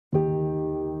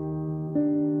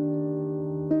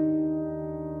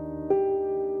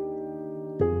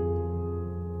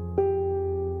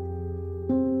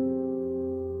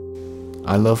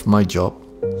I loved my job.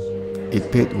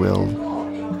 It paid well.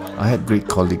 I had great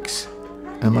colleagues,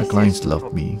 and my clients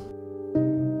loved me.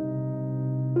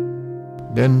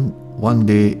 Then one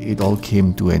day it all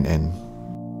came to an end.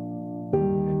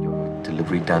 Your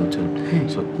delivery done too. Hey,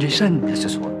 so Jason, that's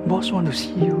just what. Boss want to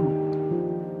see you.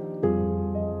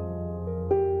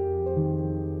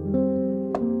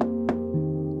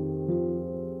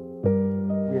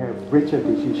 We have reached a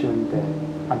decision that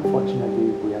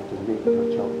unfortunately we have to make your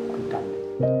job redundant.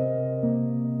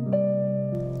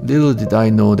 Little did I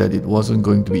know that it wasn't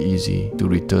going to be easy to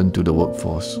return to the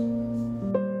workforce.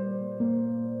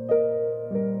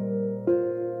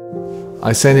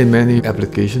 I sent in many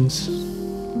applications,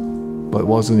 but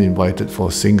wasn't invited for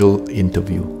a single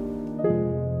interview.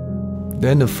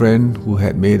 Then a friend who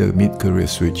had made a mid-career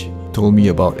switch told me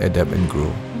about Adapt and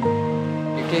Grow.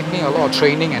 It gave me a lot of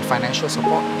training and financial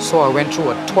support, so I went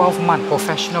through a 12-month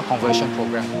professional conversion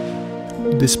program.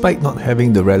 Despite not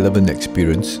having the relevant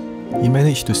experience, he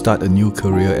managed to start a new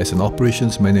career as an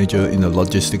operations manager in a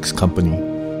logistics company.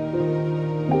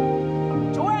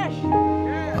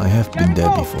 I have been there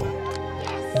before.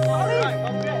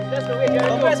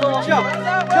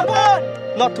 Come on!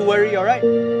 Not to worry, alright?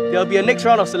 There'll be a next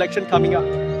round of selection coming up,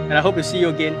 and I hope to see you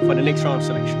again for the next round of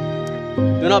selection.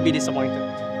 Do not be disappointed.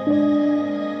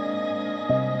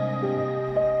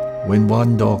 When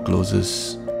one door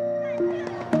closes,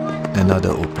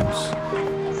 another opens.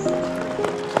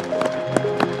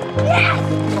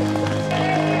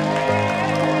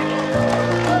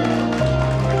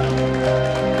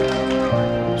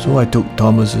 So I took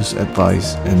Thomas's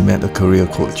advice and met a career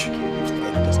coach.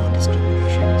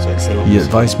 He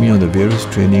advised me on the various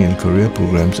training and career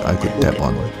programs I could tap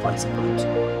on.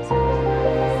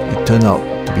 It turned out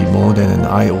to be more than an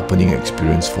eye-opening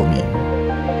experience for me.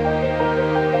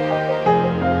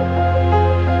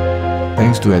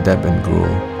 Thanks to Adapt and Grow,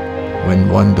 when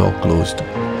one door closed,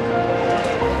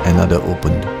 another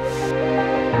opened.